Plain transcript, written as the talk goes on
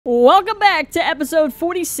Welcome back to episode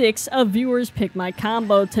 46 of Viewers Pick My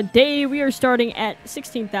Combo. Today we are starting at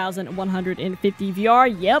 16,150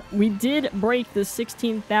 VR. Yep, we did break the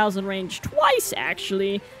 16,000 range twice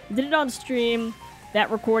actually. Did it on stream.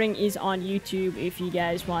 That recording is on YouTube if you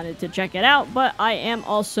guys wanted to check it out. But I am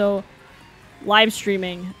also live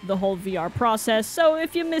streaming the whole VR process. So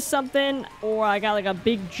if you missed something or I got like a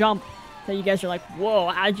big jump that you guys are like, whoa,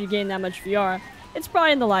 how'd you gain that much VR? It's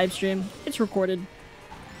probably in the live stream. It's recorded.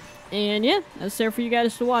 And yeah, that's there for you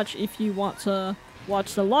guys to watch if you want to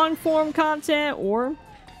watch the long form content or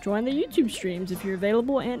join the YouTube streams if you're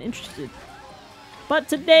available and interested. But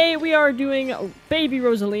today we are doing Baby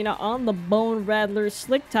Rosalina on the Bone Rattler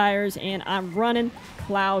Slick Tires and I'm running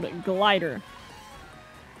Cloud Glider.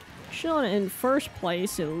 Chilling in first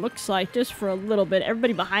place, it looks like, just for a little bit.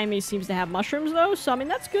 Everybody behind me seems to have mushrooms though, so I mean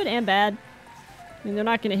that's good and bad. I mean they're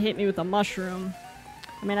not going to hit me with a mushroom.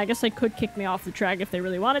 I mean, I guess they could kick me off the track if they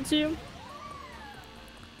really wanted to.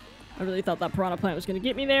 I really thought that piranha plant was going to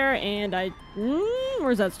get me there, and I...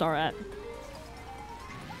 where's that star at?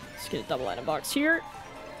 Let's get a double item box here.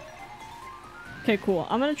 Okay, cool.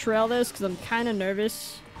 I'm going to trail this because I'm kind of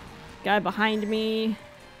nervous. Guy behind me.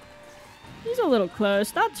 He's a little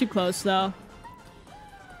close. Not too close, though.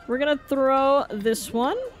 We're going to throw this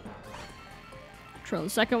one. Trail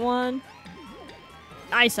the second one.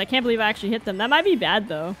 Nice, I can't believe I actually hit them. That might be bad,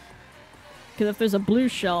 though. Because if there's a blue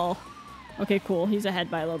shell... Okay, cool. He's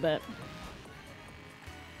ahead by a little bit.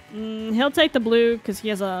 He'll take the blue, because he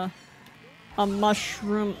has a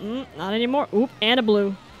mushroom. Not anymore. Oop, and a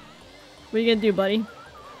blue. What are you gonna do, buddy?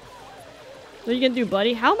 What are you gonna do,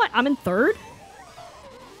 buddy? How am I? I'm in third?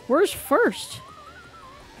 Where's first?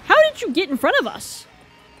 How did you get in front of us?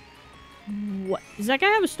 What? Does that guy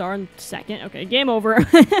have a star in second? Okay, game over.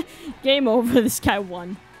 Game over. This guy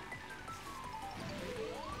won.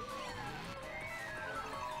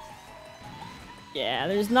 Yeah,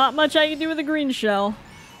 there's not much I can do with a green shell.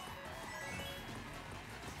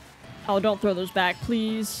 Oh, don't throw those back,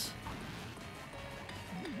 please.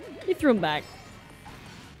 He threw them back.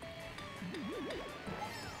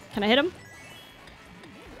 Can I hit him?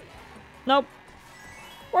 Nope.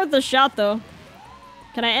 Worth a shot, though.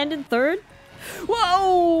 Can I end in third?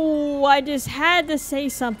 Whoa! I just had to say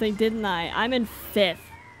something, didn't I? I'm in fifth.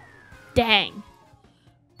 Dang.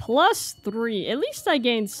 +3. At least I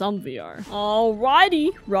gained some VR.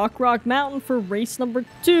 Alrighty. Rock Mountain for race number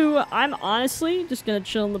 2. I'm honestly just gonna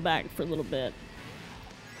chill in the back for a little bit.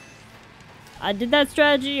 I did that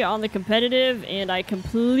strategy on the competitive and I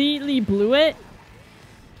completely blew it.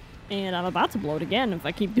 And I'm about to blow it again if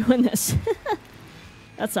I keep doing this.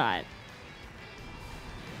 That's alright.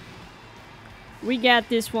 We got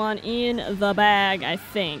this one in the bag, I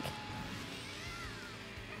think.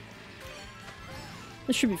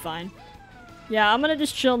 This should be fine. Yeah, I'm gonna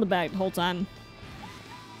just chill in the bag the whole time.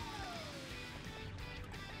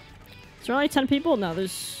 Is there only 10 people? No,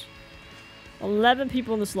 there's 11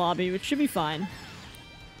 people in this lobby, which should be fine.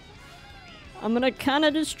 I'm gonna kind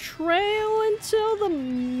of just trail until the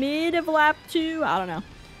mid of lap 2. I don't know.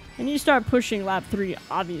 I need to start pushing lap 3,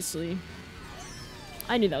 obviously.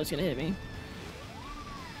 I knew that was gonna hit me.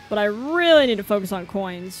 But I really need to focus on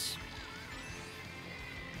coins.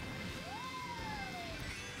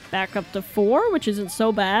 Back up to 4, which isn't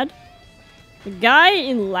so bad. The guy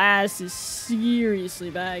in last is seriously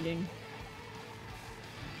bagging.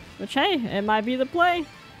 Which, hey, it might be the play.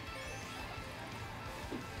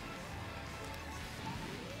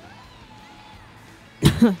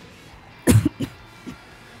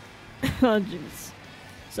 Oh, jeez.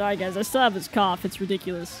 Sorry, guys. I still have this cough. It's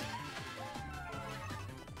ridiculous.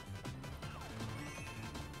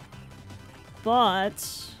 But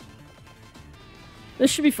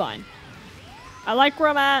this should be fine. I like where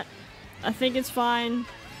I'm at. I think it's fine.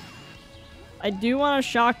 I do want to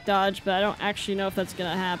shock dodge, but I don't actually know if that's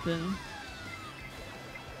gonna happen.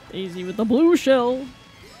 Easy with the blue shell.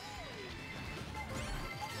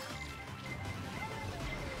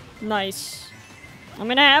 Nice. I'm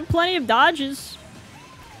gonna have plenty of dodges,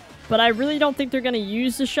 but I really don't think they're gonna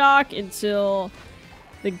use the shock until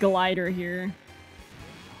the glider here.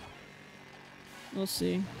 We'll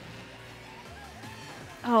see.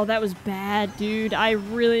 Oh, that was bad, dude. I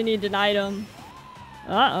really need an item.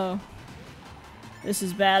 Uh-oh. This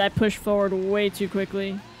is bad. I pushed forward way too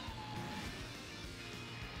quickly.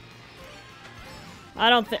 I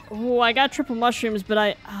don't think... Oh, I got triple mushrooms,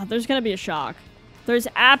 but there's gonna be a shock. There's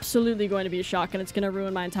absolutely going to be a shock, and it's gonna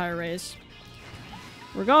ruin my entire race.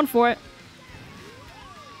 We're going for it.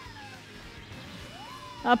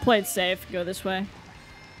 I played safe. Go this way.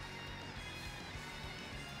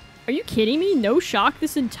 Are you kidding me? No shock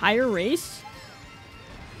this entire race?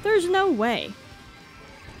 There's no way.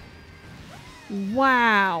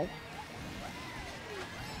 Wow.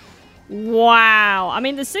 Wow. I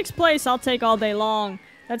mean, the 6th place I'll take all day long.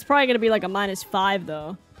 That's probably going to be like a -5,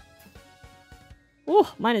 though. Ooh,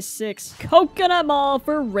 -6. Coconut Mall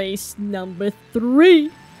for race number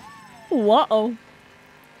 3. Whoa.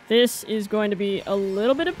 This is going to be a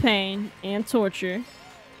little bit of pain and torture.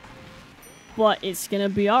 But it's going to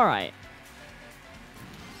be alright.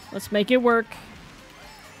 Let's make it work.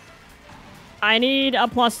 I need a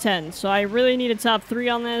 +10, so I really need a top 3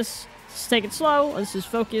 on this. Let's take it slow. Let's just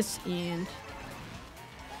focus and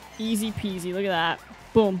easy peasy. Look at that.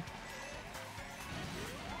 Boom.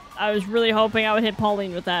 I was really hoping I would hit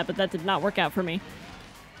Pauline with that, but that did not work out for me.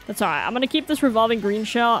 That's alright. I'm going to keep this revolving green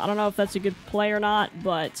shell. I don't know if that's a good play or not,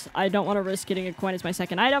 but I don't want to risk getting a coin as my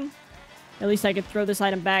second item. At least I could throw this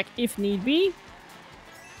item back if need be.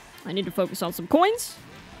 I need to focus on some coins.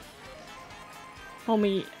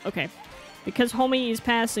 Homie, okay. Because homie is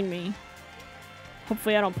passing me.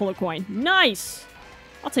 Hopefully I don't pull a coin. Nice!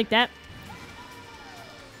 I'll take that.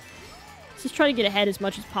 Let's just try to get ahead as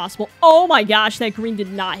much as possible. Oh my gosh, that green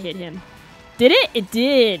did not hit him. Did it? It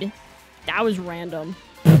did. That was random.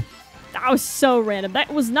 That was so random.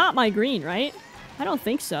 That was not my green, right? I don't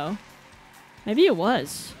think so. Maybe it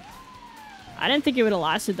was. I didn't think it would have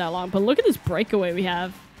lasted that long, but look at this breakaway we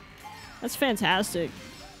have. That's fantastic.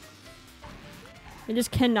 He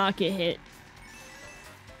just cannot get hit.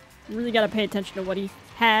 Really got to pay attention to what he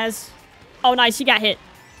has. Oh, nice. He got hit.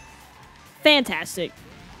 Fantastic.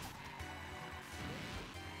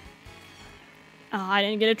 Oh, I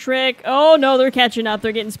didn't get a trick. Oh, no. They're catching up.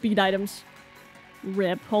 They're getting speed items.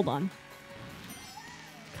 Rip. Hold on.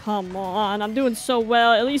 Come on. I'm doing so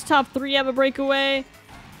well. At least top 3 have a breakaway.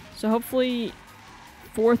 So hopefully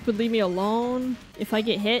 4th would leave me alone if I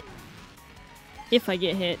get hit. If I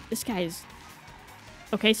get hit. This guy is...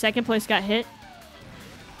 Okay, 2nd place got hit.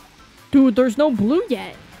 Dude, there's no blue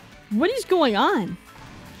yet. What is going on?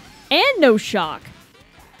 And no shock.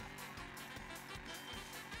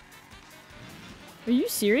 Are you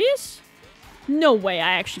serious? No way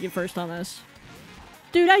I actually get first on this.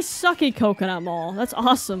 Dude, I suck at Coconut Mall. That's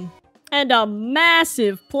awesome. And a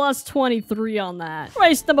massive +23 on that.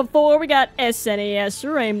 Race number 4, we got SNES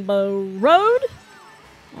Rainbow Road.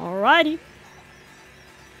 Alrighty.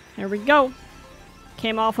 Here we go.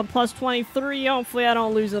 Came off a +23. Hopefully I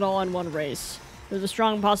don't lose it all in one race. There's a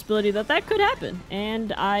strong possibility that that could happen.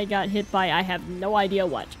 And I got hit by I have no idea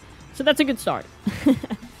what. So that's a good start.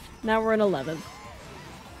 Now we're in 11th.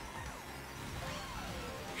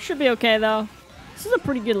 Should be okay though. This is a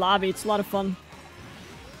pretty good lobby. It's a lot of fun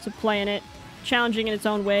to play in it. Challenging in its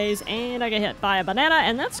own ways. And I get hit by a banana,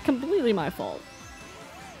 and that's completely my fault.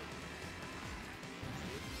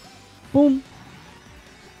 Boom.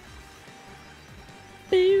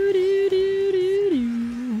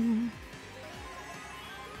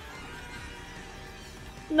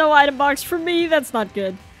 No item box for me. That's not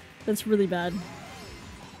good. That's really bad.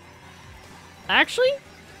 Actually?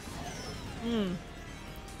 I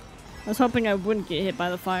was hoping I wouldn't get hit by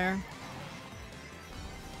the fire.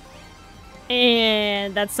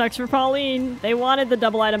 And that sucks for Pauline. They wanted the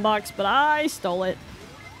double item box, but I stole it.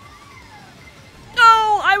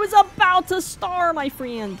 No! I was about to star, my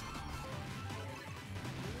friend.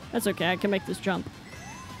 That's okay. I can make this jump.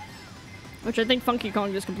 Which I think Funky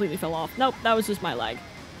Kong just completely fell off. Nope, that was just my lag.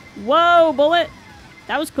 Whoa, bullet!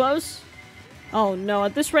 That was close. Oh no,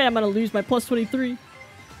 at this rate I'm gonna lose my +23.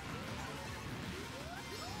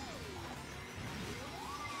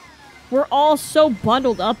 We're all so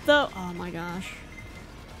bundled up though. Oh my gosh.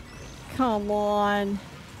 Come on.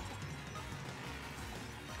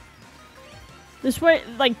 This way,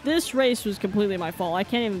 like, this race was completely my fault. I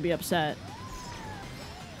can't even be upset.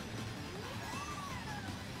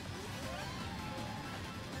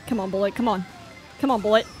 Come on, bullet. Come on. Come on,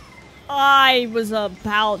 bullet. I was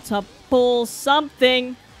about to pull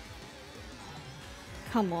something.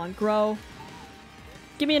 Come on, grow.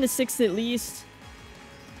 Give me in a 6th at least.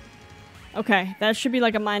 Okay, that should be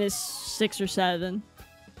like a -6 or 7.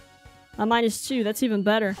 A -2, that's even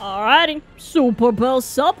better. Alrighty, Super Bell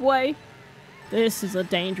Subway. This is a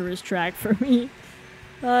dangerous track for me.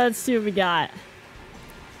 Let's see what we got.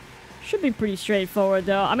 Should be pretty straightforward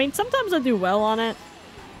though. I mean, sometimes I do well on it.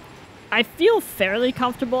 I feel fairly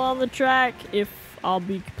comfortable on the track, if I'll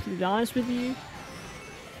be completely honest with you.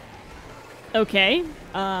 Okay,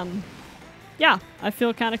 yeah, I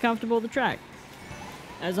feel kind of comfortable with the track.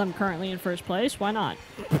 As I'm currently in 1st place, why not?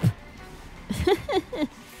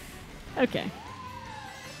 Okay.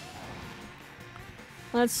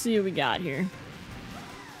 Let's see what we got here.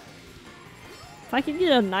 If I could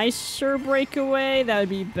get a nicer breakaway, that would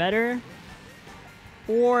be better.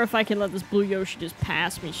 Or if I can let this blue Yoshi just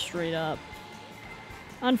pass me straight up.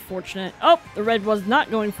 Unfortunate. Oh, the red was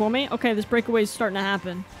not going for me. Okay, this breakaway is starting to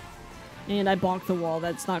happen. And I bonked the wall.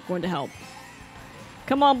 That's not going to help.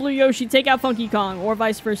 Come on, blue Yoshi, take out Funky Kong, or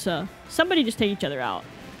vice versa. Somebody just take each other out.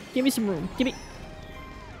 Give me some room. Give me...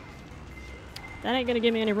 That ain't gonna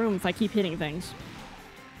give me any room if I keep hitting things.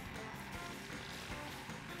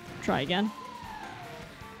 Try again.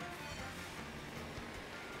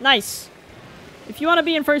 Nice. If you want to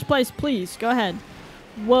be in first place, please, go ahead.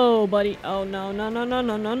 Whoa, buddy. Oh, no, no, no, no,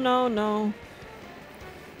 no, no, no, no.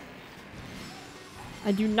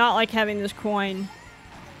 I do not like having this coin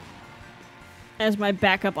as my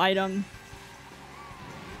backup item.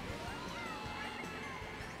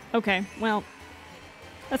 Okay, well,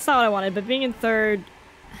 that's not what I wanted, but being in third,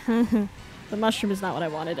 the mushroom is not what I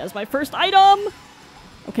wanted as my first item.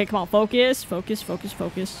 Okay, come on, focus, focus, focus,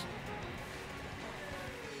 focus.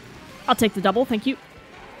 I'll take the double, thank you.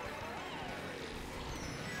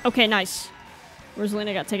 Okay, nice.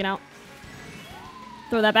 Rosalina got taken out.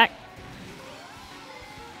 Throw that back.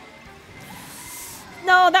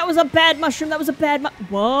 No, that was a bad mushroom. That was a bad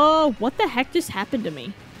Whoa, what the heck just happened to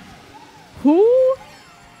me? Who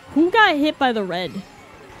got hit by the red?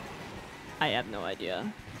 I have no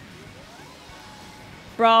idea.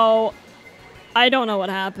 Bro, I don't know what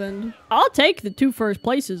happened. I'll take the 2 first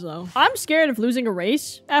places, though. I'm scared of losing a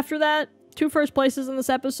race after that. 2 first places in this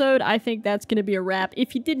episode. I think that's going to be a wrap.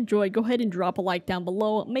 If you did enjoy, go ahead and drop a like down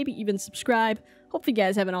below. Maybe even subscribe. Hope you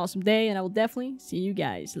guys have an awesome day, and I will definitely see you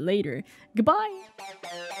guys later. Goodbye!